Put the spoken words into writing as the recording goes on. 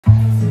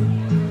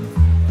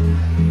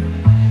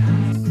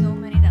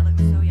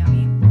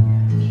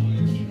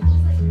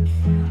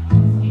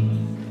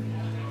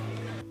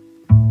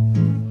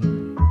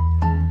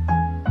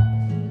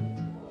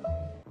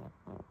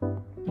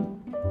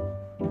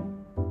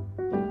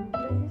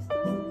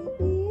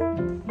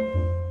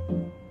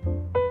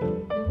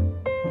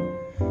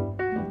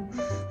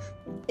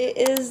It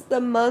is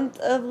the month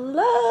of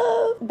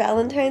love.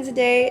 Valentine's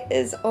Day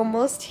is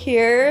almost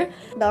here.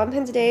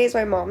 Valentine's Day is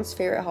my mom's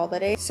favorite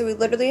holiday. So we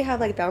literally have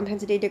like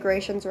Valentine's Day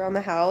decorations around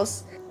the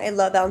house. I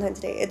love Valentine's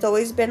Day. It's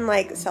always been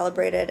like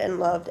celebrated and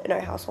loved in our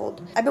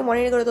household. I've been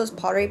wanting to go to those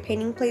pottery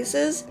painting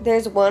places.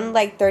 There's one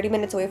like 30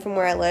 minutes away from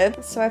where I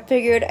live. So I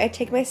figured I'd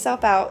take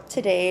myself out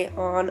today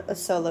on a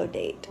solo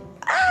date.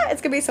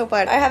 It's gonna be so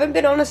fun. I haven't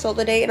been on a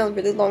solo date in a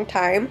really long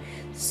time.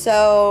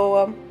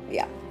 So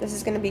yeah, this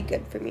is gonna be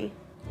good for me.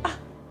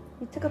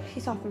 You took a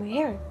piece off my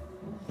hair.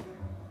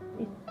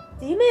 You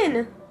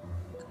demon.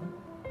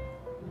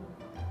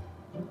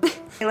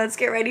 Okay, let's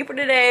get ready for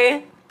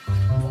today.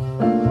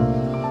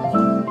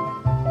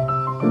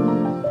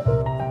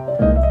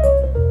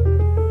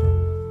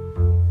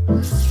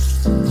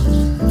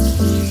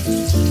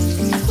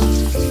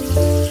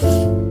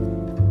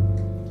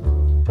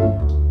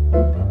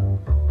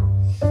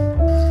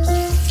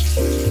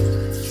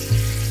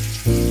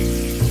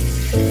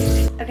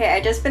 Okay,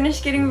 I just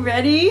finished getting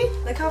ready.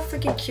 Look how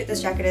freaking cute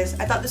this jacket is.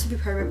 I thought this would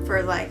be perfect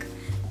for like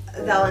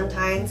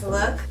Valentine's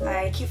look.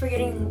 I keep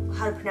forgetting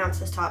how to pronounce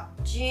this top.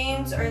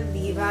 Jeans are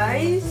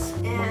Levi's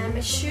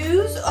and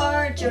shoes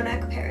are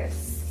Jonak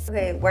Paris.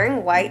 Okay,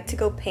 wearing white to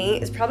go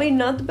paint is probably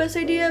not the best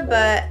idea,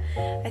 but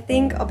I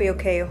think I'll be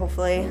okay,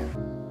 hopefully.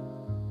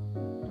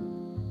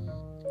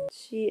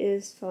 She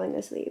is falling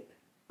asleep.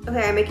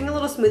 Okay, I'm making a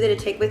little smoothie to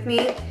take with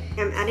me.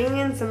 I'm adding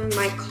in some of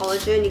my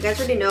collagen. You guys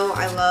already know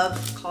I love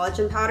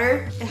collagen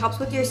powder. It helps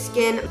with your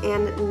skin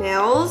and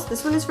nails.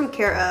 This one is from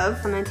Care of.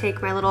 I'm gonna take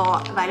my little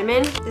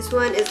vitamin. This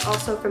one is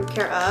also from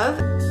Care of.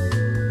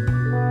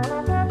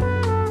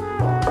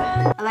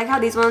 I like how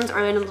these ones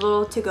are in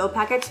little to-go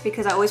packets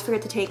because I always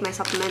forget to take my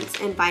supplements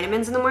and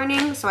vitamins in the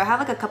morning. So I have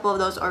like a couple of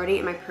those already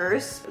in my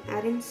purse. I'm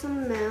adding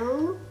some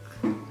milk.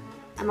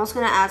 I'm also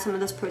gonna add some of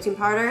this protein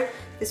powder.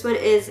 This one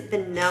is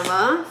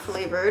vanilla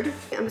flavored.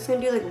 I'm just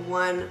gonna do like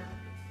one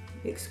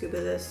big scoop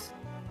of this.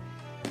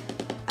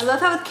 I love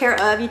how with Care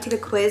of, you take a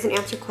quiz and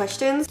answer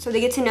questions. So they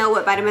get to know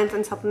what vitamins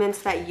and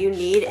supplements that you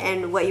need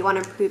and what you wanna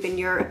improve in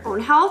your own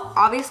health.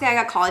 Obviously I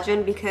got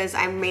collagen because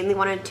I mainly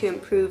wanted to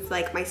improve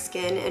like my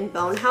skin and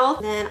bone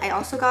health. Then I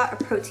also got a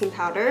protein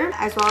powder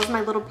as well as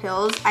my little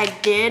pills. I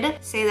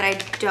did say that I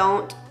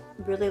don't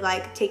really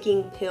like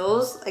taking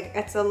pills. Like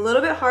it's a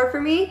little bit hard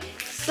for me.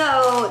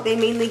 So they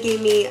mainly gave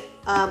me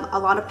a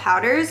lot of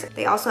powders.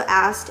 They also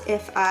asked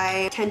if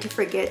I tend to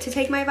forget to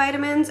take my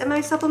vitamins and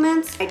my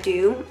supplements. I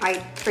do. I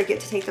forget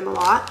to take them a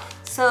lot.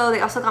 So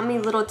they also got me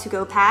little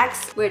to-go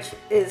packs, which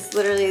is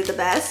literally the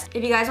best.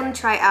 If you guys want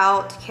to try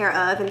out Care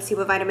of and see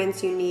what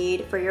vitamins you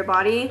need for your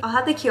body, I'll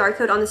have the QR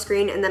code on the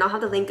screen and then I'll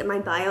have the link in my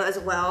bio as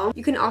well.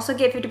 You can also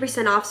get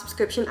 50% off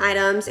subscription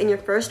items in your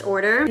first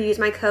order. If you use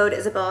my code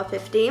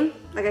Isabella50.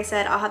 Like I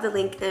said, I'll have the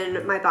link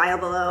in my bio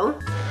below.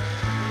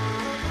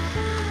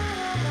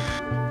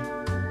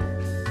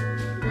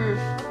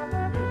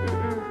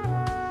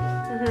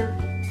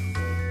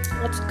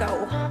 Let's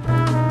go.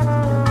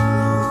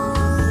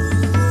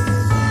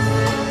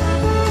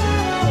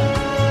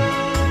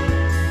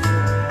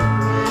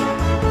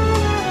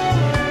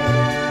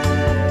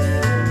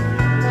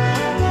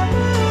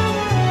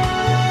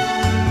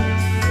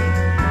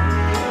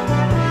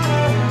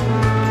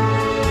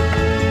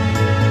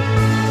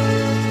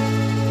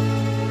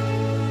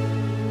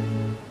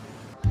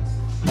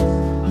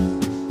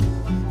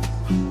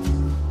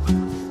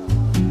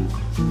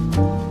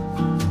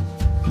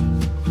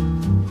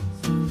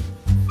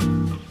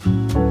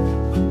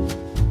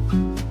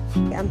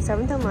 I'm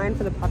 7th in line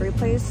for the pottery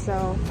place,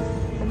 so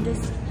I'm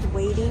just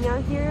waiting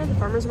out here. The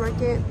farmer's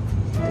market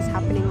is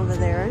happening over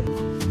there.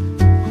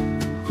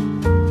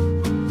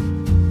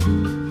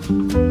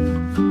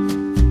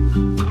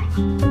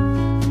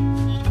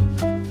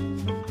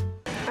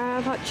 I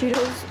have hot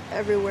Cheetos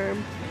everywhere.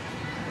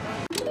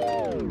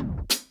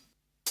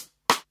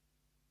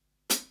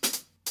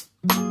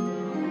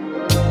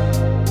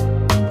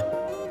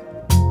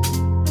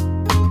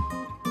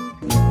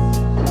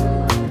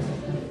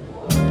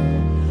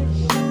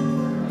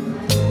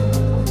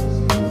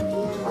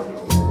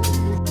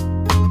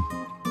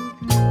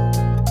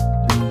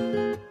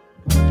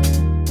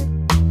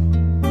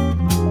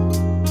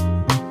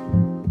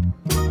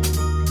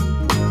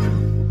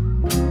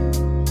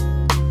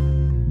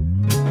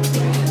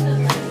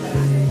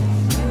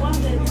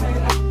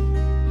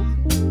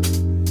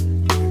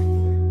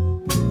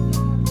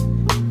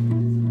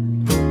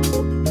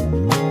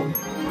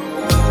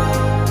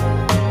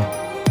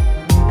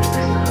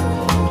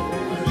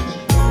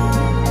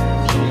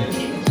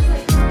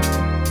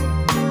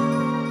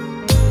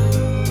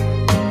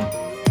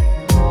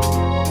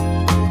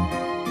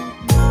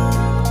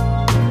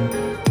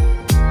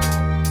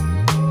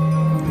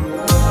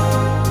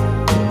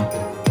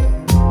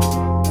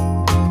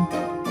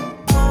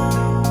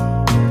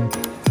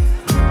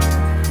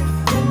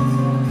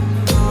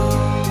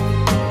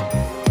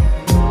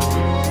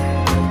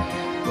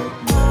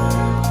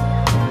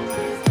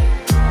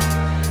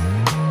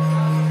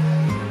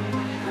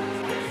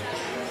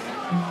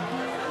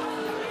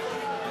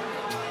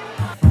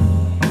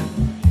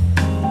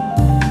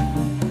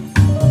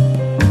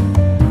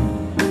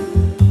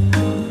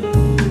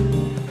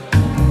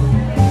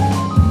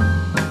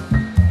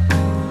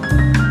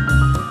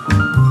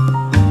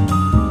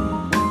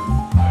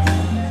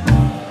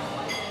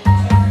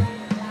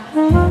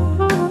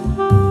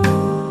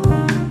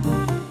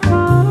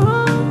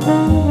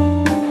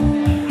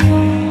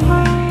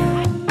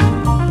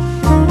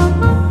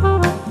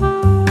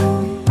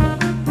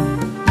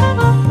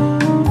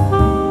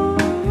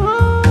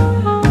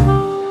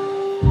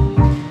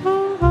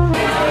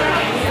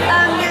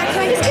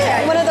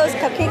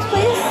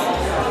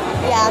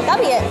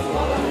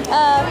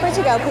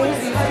 takeout,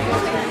 please.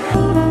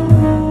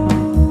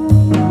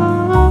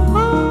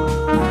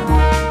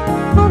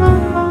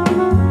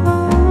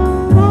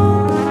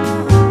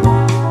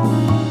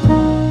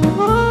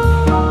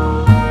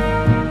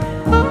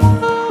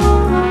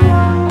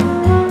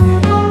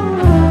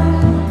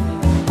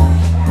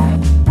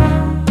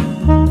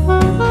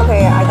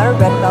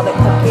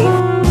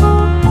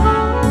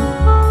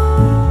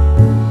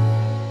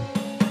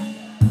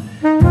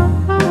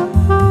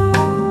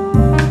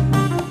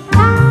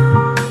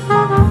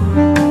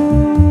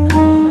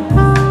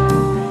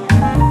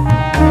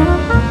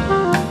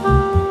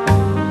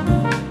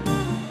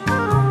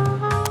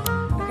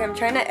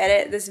 Trying to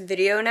edit this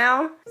video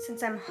now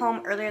since I'm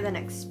home earlier than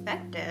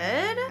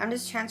expected. I'm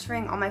just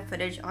transferring all my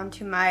footage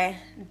onto my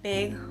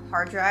big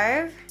hard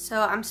drive.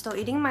 So I'm still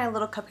eating my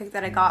little cupcake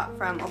that I got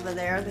from over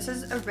there. This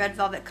is a red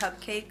velvet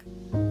cupcake.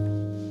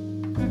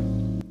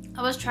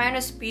 I was trying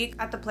to speak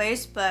at the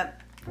place, but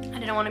I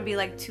didn't want to be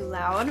like too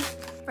loud.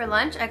 For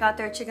lunch, I got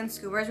their chicken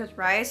skewers with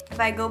rice.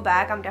 If I go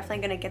back, I'm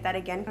definitely gonna get that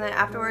again. And then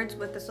afterwards,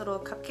 with this little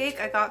cupcake,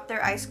 I got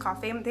their iced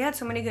coffee. They had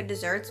so many good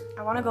desserts.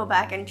 I want to go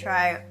back and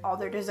try all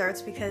their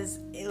desserts because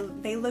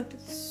they looked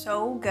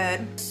so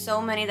good.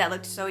 So many that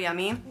looked so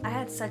yummy. I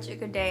had such a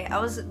good day. I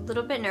was a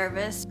little bit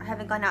nervous. I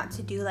haven't gone out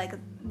to do like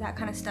that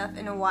kind of stuff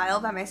in a while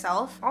by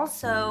myself.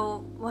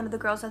 Also, one of the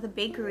girls at the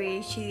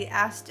bakery, she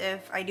asked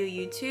if I do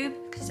YouTube.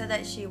 She said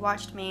that she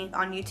watched me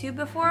on YouTube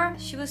before.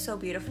 She was so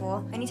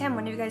beautiful. Anytime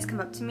one of you guys come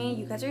up to me,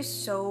 you guys are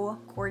so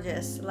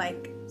gorgeous,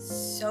 like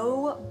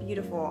so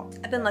beautiful.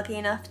 I've been lucky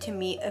enough to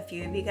meet a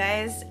few of you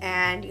guys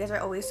and you guys are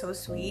always so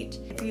sweet.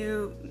 If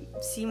you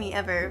see me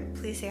ever,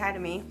 please say hi to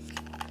me.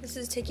 This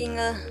is taking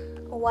a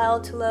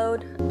while to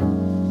load.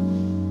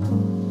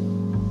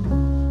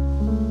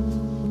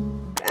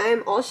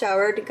 I'm all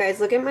showered. Guys,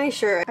 look at my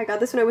shirt. I got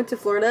this when I went to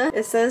Florida.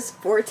 It says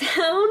Fort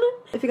Town.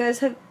 If you guys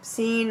have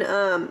seen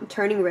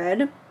Turning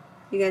Red,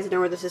 you guys know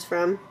where this is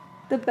from.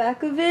 The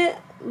back of it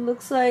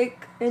looks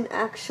like an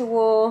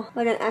actual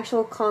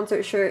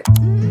concert shirt.